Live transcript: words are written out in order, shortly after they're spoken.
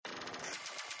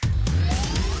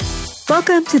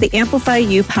Welcome to the Amplify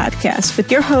You podcast with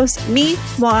your host,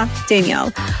 moi,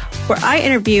 Danielle, where I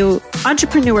interview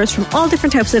entrepreneurs from all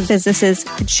different types of businesses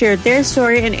and share their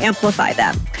story and amplify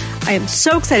them. I am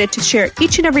so excited to share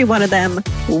each and every one of them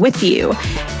with you.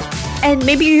 And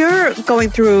maybe you're going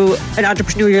through an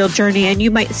entrepreneurial journey and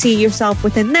you might see yourself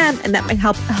within them, and that might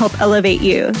help elevate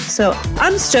you. So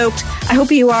I'm stoked. I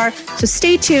hope you are. So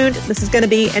stay tuned. This is going to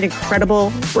be an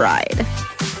incredible ride.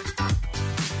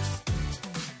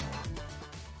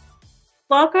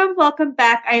 Welcome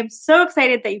back. I am so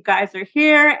excited that you guys are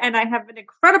here, and I have an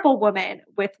incredible woman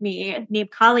with me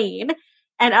named Coleen,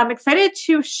 and I'm excited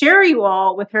to share you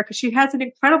all with her because she has an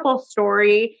incredible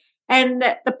story. And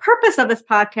the purpose of this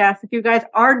podcast, if you guys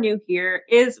are new here,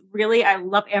 is really, I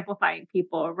love amplifying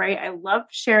people, right? I love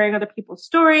sharing other people's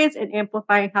stories and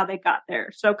amplifying how they got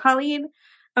there. So Coleen,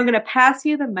 I'm going to pass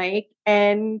you the mic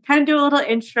and kind of do a little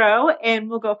intro, and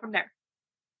we'll go from there.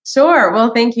 Sure.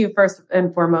 Well, thank you first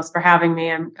and foremost for having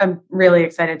me. I'm really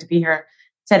excited to be here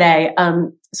today.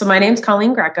 So my name's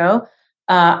Coleen Greco.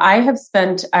 I have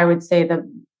spent, I would say,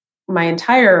 my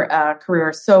entire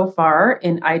career so far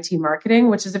in IT marketing,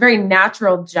 which is a very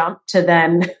natural jump to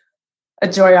then a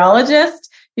joyologist.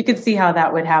 You could see how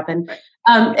that would happen.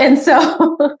 And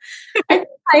so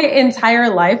my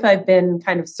entire life, I've been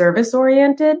kind of service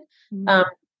oriented.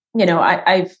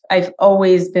 I've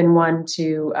always been one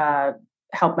to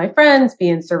help my friends, be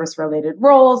in service related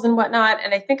roles and whatnot.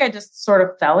 And I think I just sort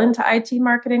of fell into IT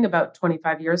marketing about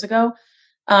 25 years ago.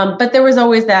 But there was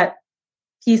always that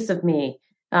piece of me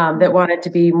that wanted to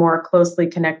be more closely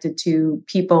connected to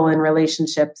people and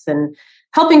relationships and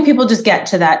helping people just get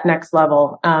to that next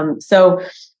level. So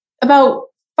about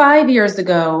 5 years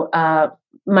ago,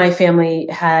 my family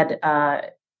had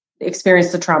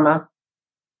experienced a trauma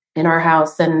in our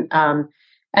house, and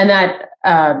that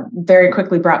very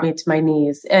quickly brought me to my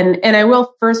knees. And I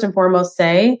will first and foremost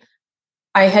say,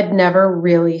 I had never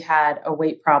really had a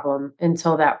weight problem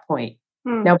until that point.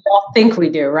 Now, we all think we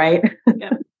do, right?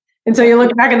 Yeah. Until you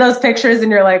look back at those pictures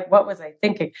and you're like, what was I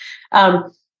thinking?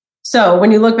 So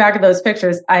when you look back at those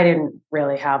pictures, I didn't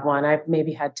really have one. I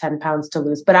maybe had 10 pounds to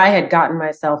lose, but I had gotten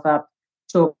myself up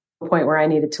to a point where I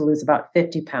needed to lose about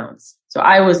 50 pounds. So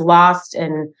I was lost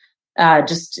and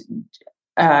just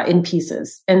in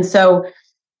pieces. And so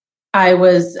I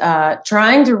was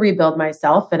trying to rebuild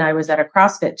myself, and I was at a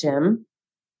CrossFit gym,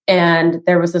 and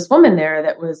there was this woman there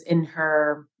that was in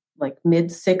her like mid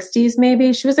 60s,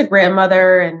 maybe. She was a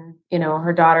grandmother, and,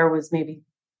 her daughter was maybe,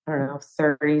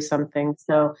 30 something.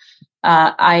 So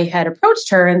I had approached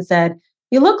her and said,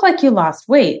 "You look like you lost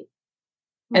weight."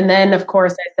 And then, of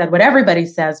course, I said what everybody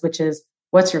says, which is,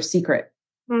 "What's your secret?"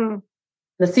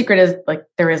 The secret is like,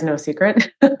 there is no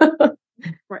secret.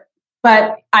 Right.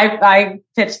 But I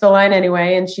pitched the line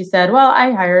anyway. And she said, "Well,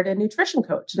 I hired a nutrition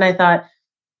coach." And I thought,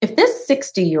 if this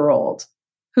 60-year-old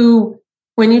who,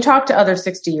 when you talk to other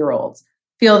 60-year-olds,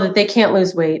 feel that they can't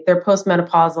lose weight, they're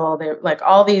postmenopausal, they're like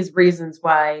all these reasons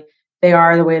why they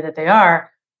are the way that they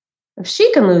are, if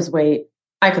she can lose weight,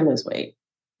 I can lose weight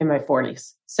in my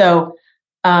 40s. So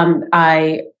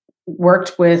I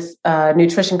worked with a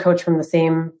nutrition coach from the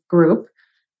same group.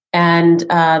 And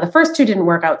the first two didn't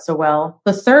work out so well.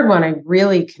 The third one, I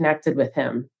really connected with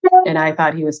him, and I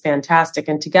thought he was fantastic.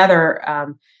 And together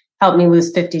helped me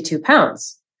lose 52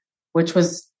 pounds, which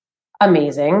was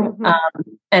amazing.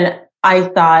 And I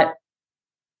thought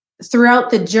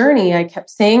throughout the journey, I kept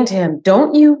saying to him,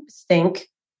 don't you think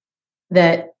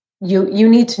that you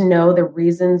need to know the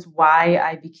reasons why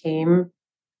I became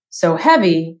so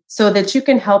heavy so that you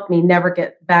can help me never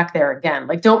get back there again?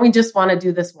 Like, don't we just want to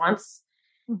do this once?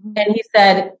 And he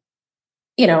said,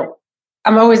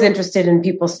 I'm always interested in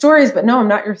people's stories, but no, I'm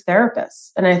not your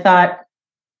therapist. And I thought,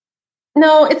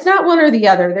 no, it's not one or the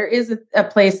other. There is a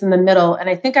place in the middle, and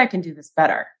I think I can do this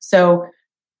better. So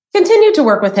continued to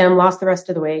work with him, lost the rest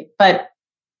of the weight, but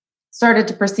started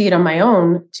to proceed on my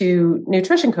own to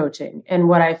nutrition coaching. And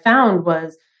what I found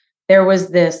was there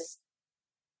was this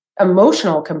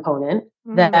emotional component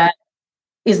that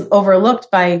is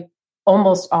overlooked by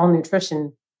almost all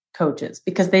nutrition coaches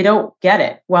because they don't get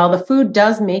it. While the food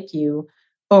does make you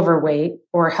overweight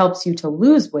or helps you to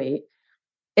lose weight,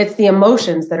 it's the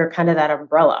emotions that are kind of that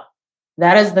umbrella.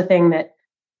 That is the thing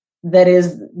that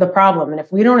is the problem. And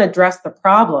if we don't address the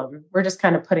problem, we're just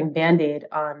kind of putting Band-Aid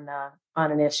on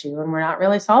an issue, and we're not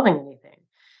really solving anything.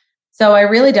 So I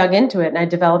really dug into it, and I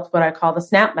developed what I call the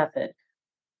SNAP method.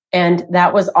 And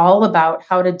that was all about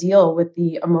how to deal with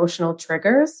the emotional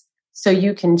triggers so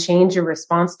you can change your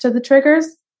response to the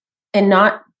triggers and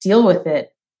not deal with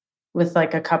it with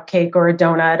like a cupcake or a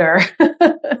donut or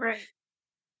right.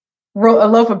 A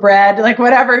loaf of bread, like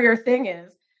whatever your thing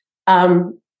is.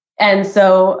 And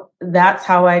so that's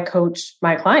how I coach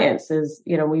my clients is,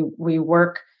 we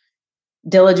work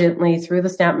diligently through the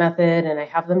SNAP method, and I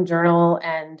have them journal,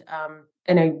 and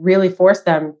I really force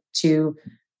them to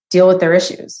deal with their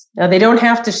issues. Now, they don't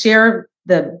have to share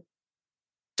the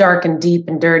dark and deep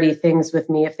and dirty things with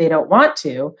me if they don't want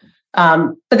to,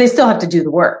 but they still have to do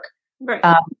the work. Right.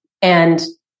 And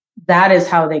that is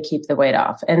how they keep the weight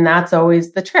off. And that's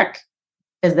always the trick,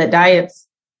 is that diets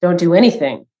don't do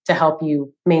anything to help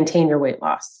you maintain your weight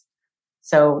loss.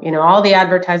 So, all the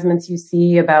advertisements you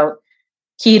see about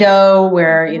keto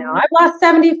where, I've lost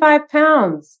 75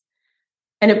 pounds.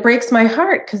 And it breaks my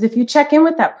heart because if you check in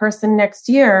with that person next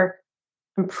year,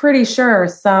 I'm pretty sure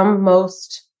some,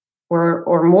 most,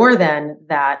 or more than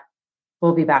that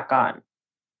will be back on.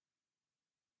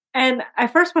 And I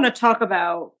first want to talk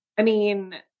about,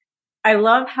 I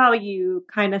love how you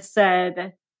kind of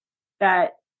said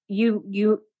that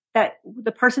that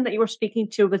the person that you were speaking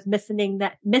to was missing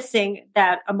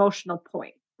that emotional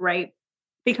point, right?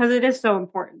 Because it is so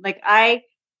important. Like I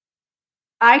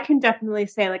can definitely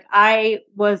say, like, I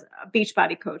was a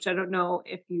Beachbody coach. I don't know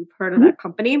if you've heard of that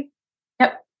company.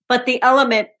 Yep. But the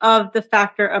element of the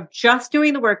factor of just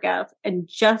doing the workouts and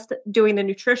just doing the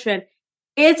nutrition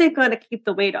isn't going to keep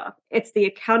the weight off. It's the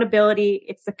accountability.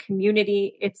 It's the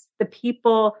community. It's the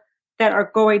people that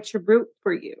are going to root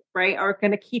for you, right? Are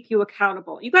going to keep you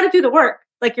accountable. You got to do the work,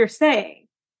 like you're saying.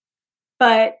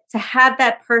 But to have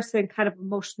that person kind of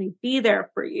emotionally be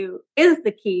there for you is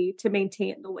the key to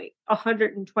maintain the weight.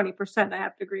 120%. I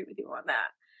have to agree with you on that.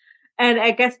 And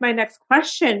I guess my next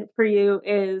question for you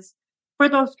is for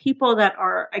those people that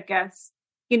are, I guess,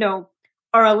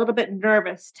 are a little bit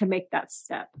nervous to make that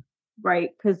step, right?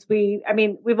 Because we've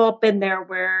all been there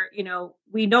where,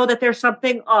 we know that there's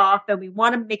something off and we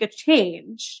want to make a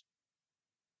change.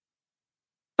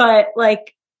 But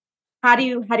like, how do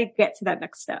you get to that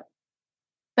next step?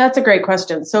 That's a great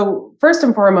question. So first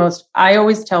and foremost, I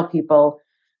always tell people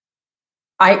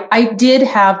I did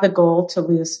have the goal to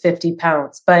lose 50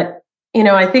 pounds, but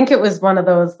I think it was one of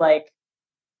those, like,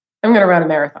 I'm going to run a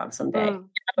marathon someday.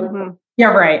 Mm-hmm. Yeah,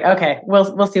 right. Okay.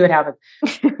 We'll see what happens.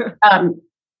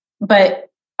 But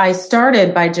I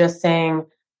started by just saying,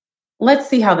 let's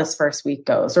see how this first week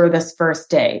goes or this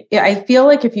first day. I feel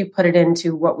like if you put it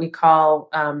into what we call,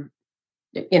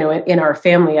 in our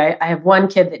family, I have one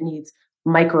kid that needs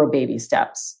micro baby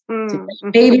steps,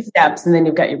 baby steps, and then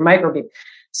you've got your micro baby.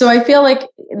 So I feel like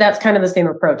that's kind of the same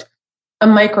approach, a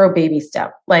micro baby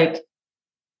step. Like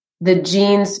the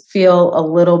jeans feel a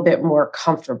little bit more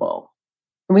comfortable.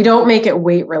 We don't make it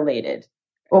weight related,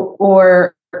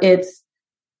 or it's,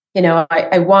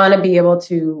 I want to be able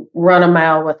to run a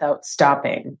mile without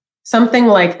stopping, something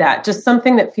like that. Just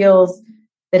something that feels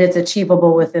that it's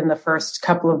achievable within the first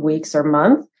couple of weeks or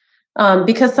month.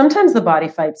 Because sometimes the body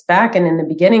fights back. And in the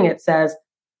beginning, it says,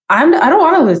 I don't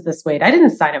want to lose this weight. I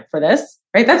didn't sign up for this,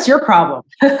 right? That's your problem.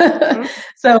 Mm-hmm.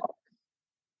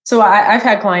 So I've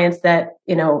had clients that,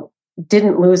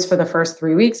 didn't lose for the first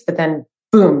 3 weeks, but then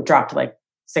boom, dropped like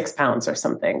 6 pounds or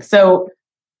something. So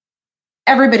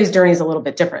everybody's journey is a little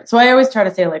bit different. So I always try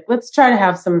to say, like, let's try to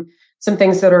have some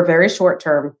things that are very short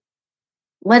term.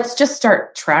 Let's just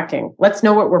start tracking. Let's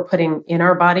know what we're putting in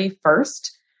our body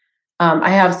first. I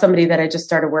have somebody that I just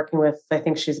started working with. I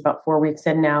think she's about 4 weeks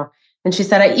in now. And she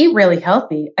said, I eat really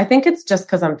healthy. I think it's just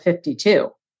because I'm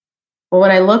 52. Well,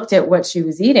 when I looked at what she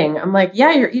was eating, I'm like,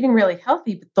 yeah, you're eating really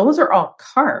healthy, but those are all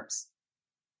carbs.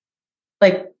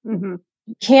 Like, you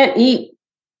can't eat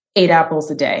 8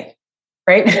 apples a day,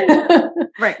 right?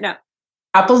 Right. No.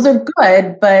 Apples are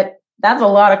good, but that's a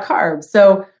lot of carbs.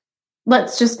 So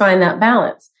let's just find that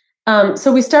balance.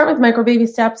 So we start with micro baby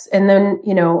steps, and then,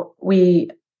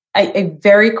 I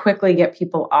very quickly get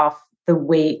people off the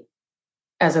weight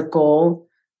as a goal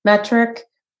metric.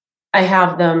 I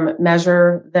have them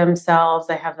measure themselves.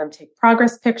 I have them take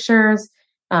progress pictures.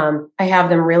 I have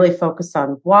them really focus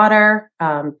on water.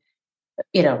 I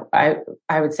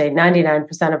would say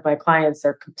 99% of my clients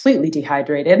are completely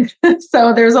dehydrated.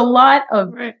 So there's a lot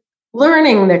of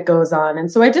learning that goes on. And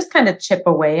so I just kind of chip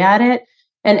away at it.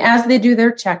 And as they do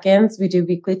their check-ins, we do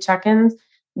weekly check-ins,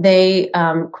 they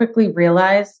quickly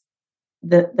realize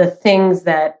the things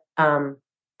that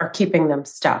are keeping them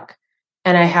stuck.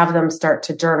 And I have them start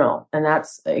to journal. And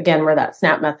that's, again, where that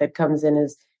SNAP method comes in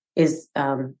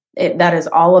that is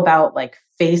all about like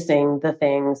facing the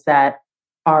things that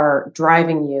are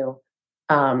driving you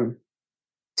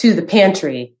to the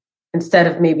pantry instead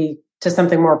of maybe to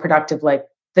something more productive like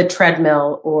the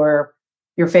treadmill or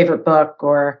your favorite book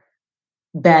or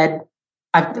bed.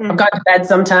 I've gone to bed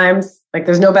sometimes. Like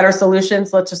there's no better solution,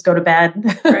 so let's just go to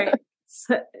bed. Right.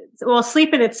 well,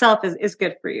 sleep in itself is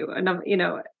good for you. Enough,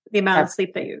 the amount of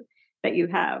sleep that you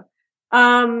have.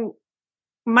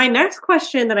 My next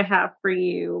question that I have for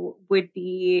you would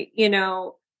be,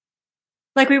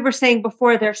 like we were saying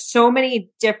before, there's so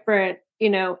many different,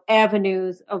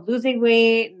 avenues of losing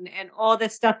weight and all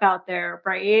this stuff out there,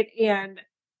 right? And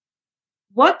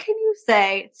what can you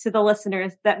say to the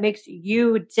listeners that makes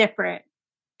you different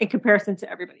in comparison to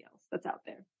everybody else that's out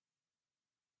there?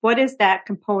 What is that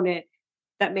component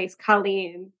that makes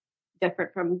Coleen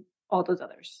different from all those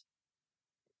others?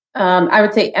 I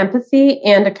would say empathy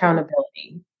and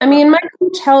accountability. I mean, my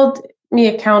coach held me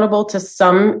accountable to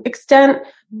some extent,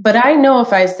 but I know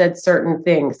if I said certain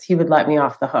things, he would let me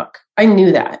off the hook. I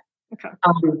knew that. Okay.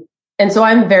 And so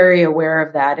I'm very aware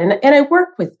of that. And I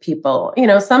work with people,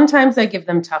 sometimes I give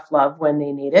them tough love when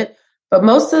they need it, but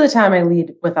most of the time I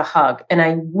lead with a hug, and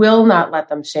I will not let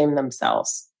them shame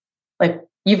themselves. Like,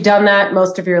 you've done that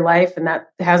most of your life and that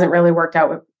hasn't really worked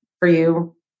out for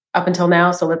you up until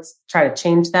now. So let's try to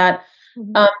change that.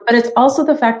 Mm-hmm. But it's also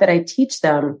the fact that I teach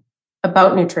them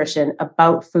about nutrition,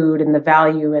 about food and the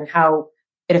value and how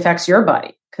it affects your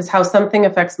body, because how something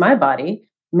affects my body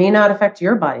may not affect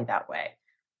your body that way.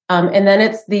 And then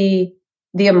it's the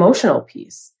emotional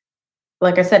piece.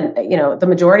 Like I said, the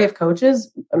majority of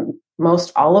coaches,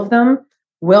 most all of them,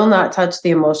 will not touch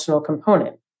the emotional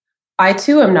component. I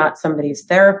too am not somebody's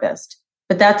therapist,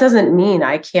 but that doesn't mean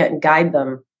I can't guide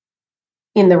them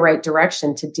in the right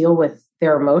direction to deal with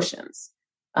their emotions.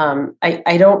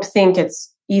 I don't think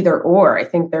it's either or. I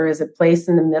think there is a place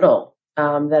in the middle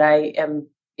that I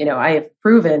have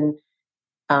proven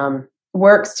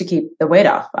works to keep the weight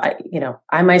off.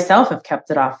 I myself have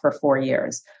kept it off for 4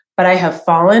 years, but I have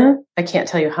fallen. I can't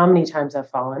tell you how many times I've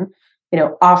fallen,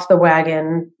 off the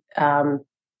wagon,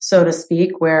 so to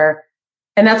speak,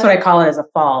 and that's what I call it, as a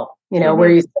fall, Mm-hmm. where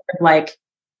you sort of like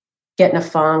get in a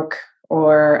funk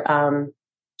or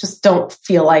just don't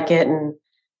feel like it and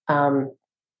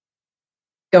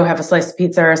go have a slice of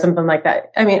pizza or something like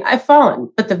that. I mean, I've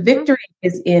fallen, but the victory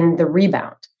is in the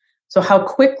rebound. So how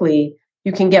quickly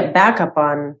you can get back up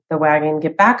on the wagon,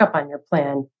 get back up on your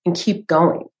plan and keep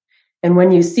going. And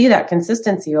when you see that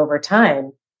consistency over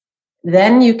time,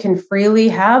 then you can freely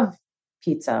have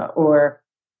pizza, or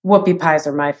whoopie pies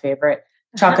are my favorite,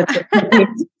 chocolate chip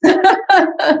cookies.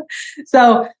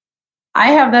 So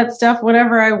I have that stuff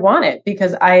whenever I want it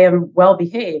because I am well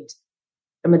behaved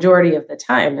the majority of the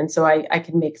time. And so I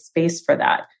can make space for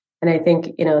that. And I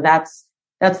think, that's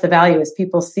the value, is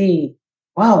people see,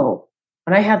 whoa,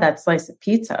 when I had that slice of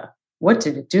pizza, what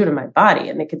did it do to my body?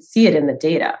 And they could see it in the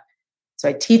data. So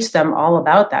I teach them all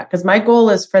about that because my goal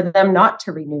is for them not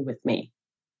to renew with me.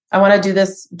 I want to do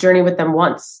this journey with them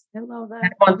once. I love that. I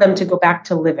want them to go back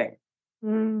to living.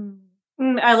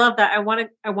 I love that. I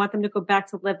want them to go back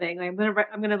to living. I'm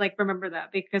gonna like remember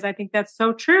that, because I think that's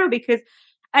so true. Because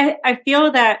I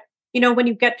feel that when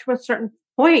you get to a certain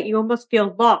point, you almost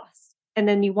feel lost, and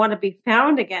then you want to be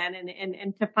found again,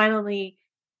 and to finally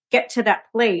get to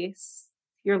that place,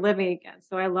 you're living again.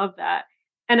 So I love that,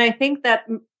 and I think that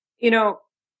the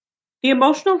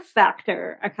emotional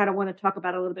factor I kind of want to talk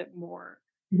about a little bit more.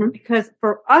 Mm-hmm. Because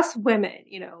for us women,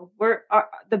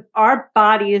 our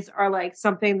bodies are like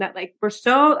something that like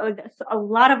a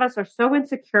lot of us are so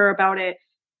insecure about it.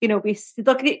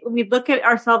 We look at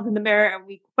ourselves in the mirror and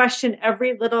we question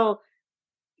every little,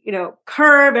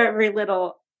 curve, every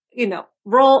little,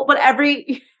 roll,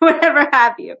 whatever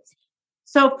have you.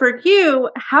 So for you,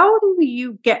 how do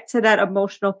you get to that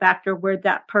emotional factor where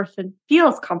that person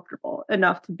feels comfortable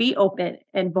enough to be open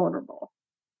and vulnerable?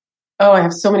 Oh, I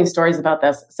have so many stories about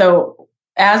this. So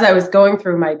as I was going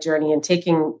through my journey and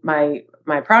taking my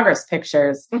progress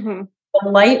pictures, mm-hmm. the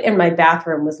light in my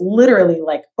bathroom was literally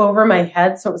like over my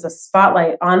head. So it was a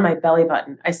spotlight on my belly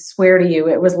button. I swear to you,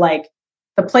 it was like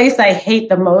the place I hate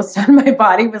the most on my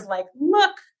body was like,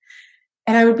 look.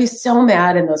 And I would be so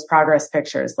mad in those progress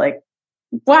pictures. Like,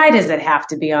 why does it have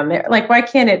to be on there? Like, why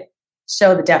can't it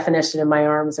show the definition of my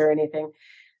arms or anything?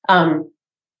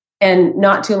 And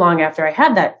not too long after I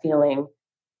had that feeling,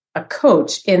 a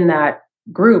coach in that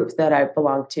group that I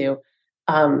belonged to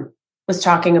was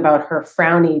talking about her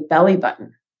frowny belly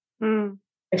button. Mm.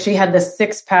 She had this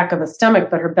 6-pack of a stomach,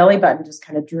 but her belly button just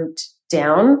kind of drooped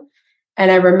down.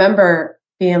 And I remember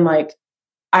being like,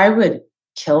 I would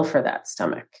kill for that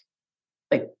stomach.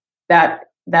 Like that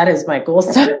is my goal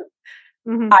stomach.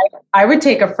 Mm-hmm. I would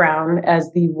take a frown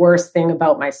as the worst thing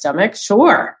about my stomach.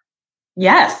 Sure.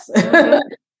 Yes. Mm-hmm.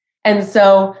 And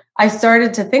so I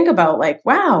started to think about like,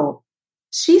 wow,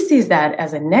 she sees that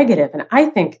as a negative. And I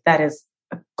think that is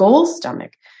a goal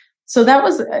stomach. So that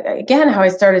was, again, how I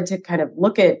started to kind of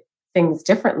look at things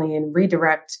differently and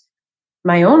redirect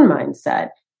my own mindset.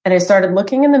 And I started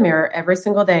looking in the mirror every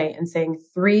single day and saying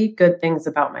 3 good things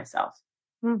about myself.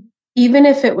 Mm. Even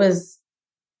if it was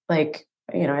like,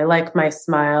 I like my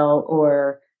smile,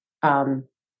 or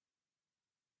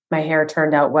my hair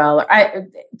turned out well.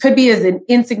 It could be as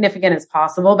insignificant as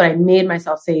possible, but I made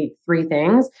myself say 3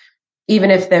 things,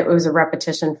 even if that was a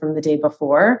repetition from the day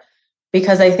before,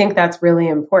 because I think that's really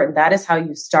important. That is how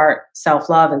you start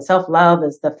self-love, and self-love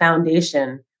is the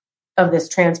foundation of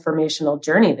this transformational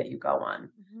journey that you go on.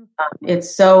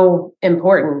 It's so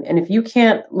important. And if you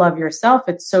can't love yourself,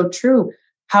 it's so true.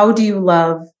 How do you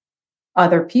love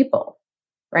other people,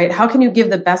 right? How can you give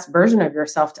the best version of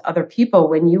yourself to other people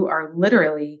when you are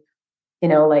literally,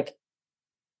 like,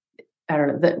 I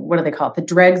don't know, what do they call it? The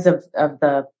dregs of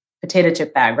the potato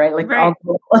chip bag, right? Like right.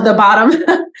 all the bottom.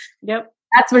 Yep.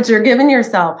 That's what you're giving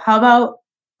yourself. How about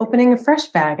opening a fresh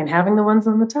bag and having the ones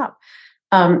on the top?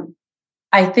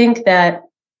 I think that,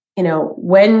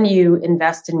 when you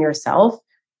invest in yourself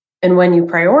and when you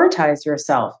prioritize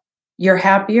yourself, you're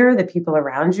happier. The people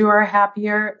around you are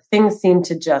happier. Things seem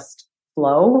to just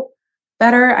flow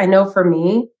better. I know for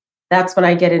me, that's when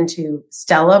I get into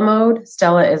Stella mode.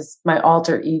 Stella is my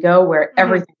alter ego, where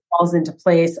everything falls into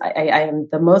place. I am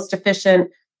the most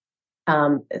efficient.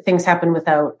 Things happen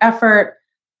without effort.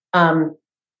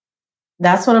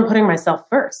 That's when I'm putting myself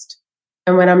first.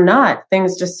 And when I'm not,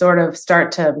 things just sort of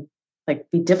start to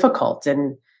be difficult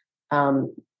and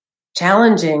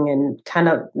challenging and kind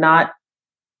of not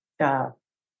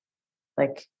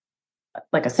like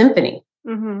a symphony.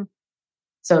 Mm-hmm.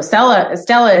 So Stella is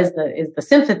the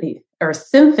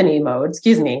symphony mode,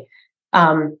 excuse me.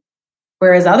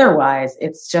 Whereas otherwise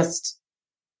it's just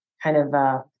kind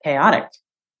of chaotic.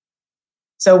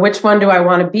 So which one do I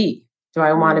want to be? Do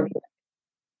I want to be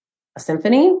a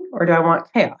symphony, or do I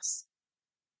want chaos?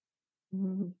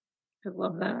 Mm-hmm. I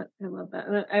love that.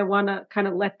 And I want to kind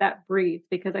of let that breathe,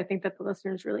 because I think that the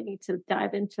listeners really need to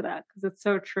dive into that, because it's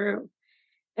so true.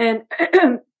 And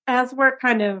as we're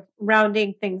kind of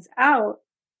rounding things out,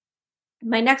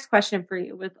 my next question for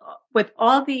you, with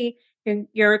all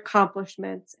your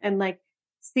accomplishments and like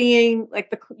seeing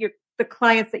like the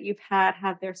clients that you've had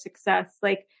have their success,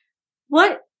 like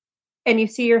what, and you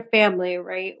see your family,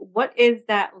 right? What is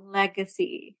that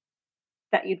legacy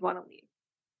that you'd want to leave?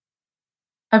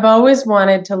 I've always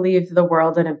wanted to leave the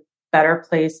world in a better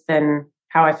place than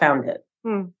how I found it.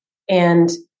 And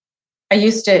I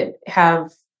used to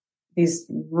have these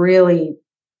really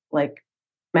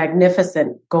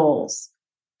magnificent goals,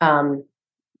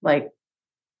 like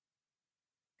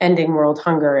ending world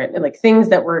hunger, and like things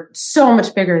that were so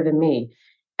much bigger than me.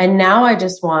 And now I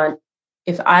just want,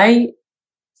 if I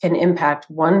can impact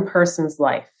one person's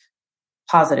life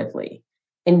positively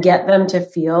and get them to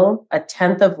feel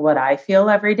 1/10 of what I feel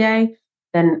every day,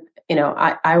 then,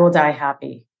 I will die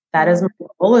happy. That is my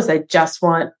goal. Is I just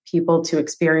want people to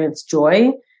experience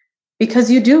joy, because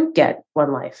you do get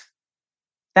one life.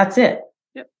 That's it.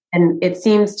 Yep. And it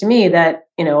seems to me that,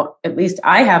 at least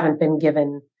I haven't been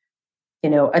given,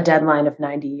 a deadline of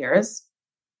 90 years.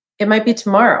 It might be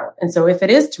tomorrow. And so if it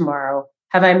is tomorrow,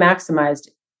 have I maximized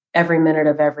every minute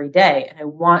of every day? And I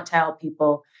want to help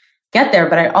people get there,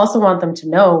 but I also want them to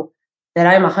know that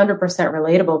I'm 100%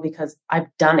 relatable, because I've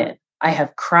done it. I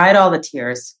have cried all the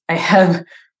tears. I have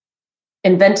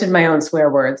invented my own swear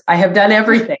words. I have done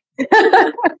everything.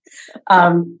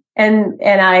 And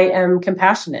I am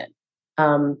compassionate.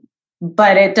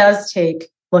 But it does take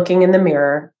looking in the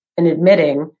mirror and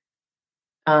admitting,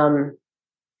 I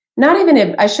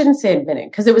shouldn't say admitting,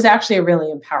 because it was actually a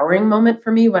really empowering moment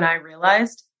for me when I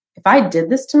realized, if I did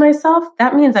this to myself,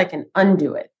 that means I can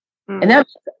undo it. And that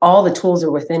means all the tools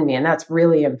are within me, and that's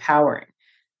really empowering.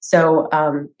 So,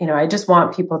 I just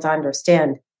want people to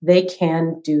understand they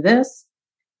can do this.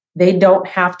 They don't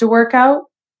have to work out.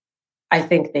 I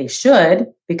think they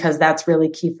should, because that's really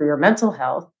key for your mental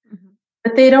health,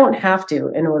 but they don't have to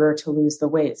in order to lose the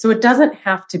weight. So it doesn't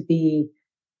have to be,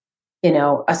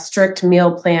 a strict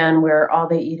meal plan where all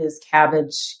they eat is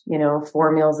cabbage,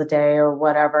 4 meals a day or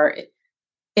whatever.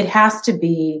 It has to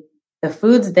be the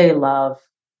foods they love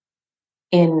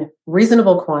in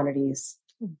reasonable quantities,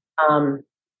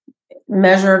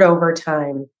 measured over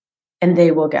time, and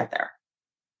they will get there.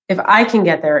 If I can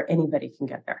get there, anybody can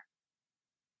get there.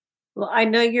 Well, I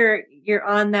know you're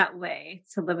on that way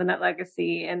to live in that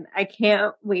legacy, and I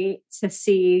can't wait to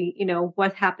see,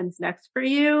 what happens next for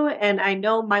you. And I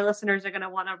know my listeners are going to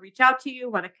want to reach out to you,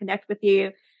 want to connect with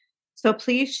you. So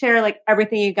please share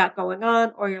everything you got going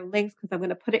on, or your links, because I'm going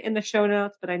to put it in the show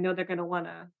notes, but I know they're going to want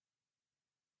to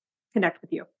connect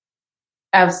with you.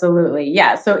 Absolutely.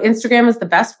 Yeah. So Instagram is the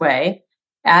best way,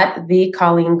 at the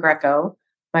Coleen Greco.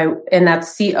 And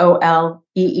that's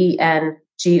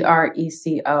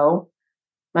COLEENGRECO.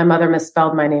 My mother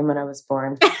misspelled my name when I was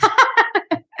born.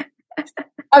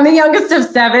 I'm the youngest of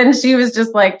 7. She was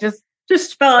just like, just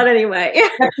spell it anyway.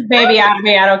 Get the baby out of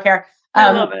me. I don't care.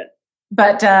 I love it.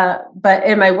 But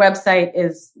and my website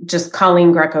is just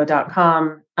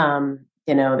ColeenGreco.com.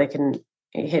 They can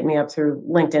hit me up through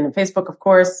LinkedIn and Facebook, of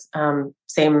course.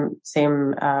 Same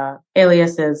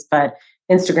aliases, but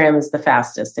Instagram is the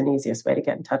fastest and easiest way to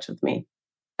get in touch with me.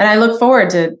 And I look forward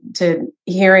to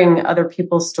hearing other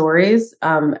people's stories,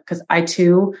 because I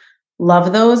too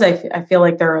love those. I feel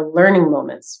like there are learning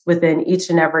moments within each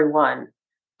and every one.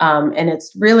 And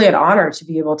it's really an honor to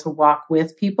be able to walk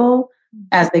with people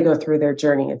as they go through their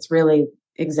journey. It's really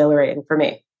exhilarating for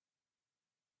me.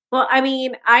 Well, I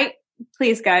mean,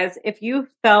 please, guys, if you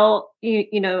felt,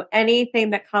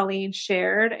 anything that Coleen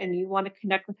shared and you want to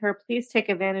connect with her, please take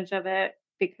advantage of it,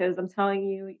 because I'm telling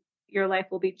you, your life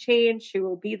will be changed. She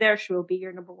will be there. She will be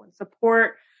your number one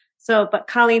support. But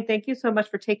Coleen, thank you so much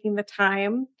for taking the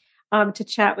time to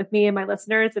chat with me and my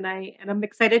listeners. And I'm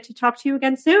excited to talk to you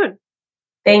again soon.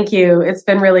 Thank you. It's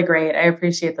been really great. I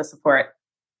appreciate the support.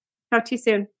 Talk to you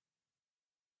soon.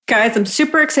 Guys, I'm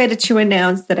super excited to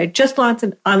announce that I just launched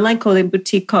an online clothing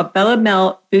boutique called Bella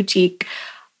Mel Boutique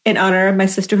in honor of my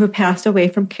sister who passed away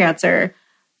from cancer.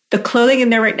 The clothing in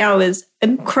there right now is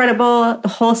incredible. The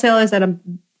wholesalers that I'm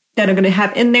going to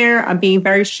have in there, I'm being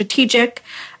very strategic.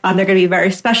 They're going to be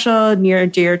very special, near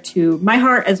and dear to my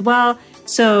heart as well.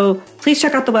 So please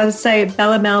check out the website,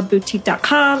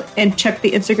 bellamelboutique.com, and check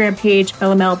the Instagram page,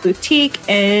 Bella Mel Boutique.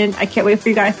 And I can't wait for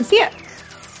you guys to see it.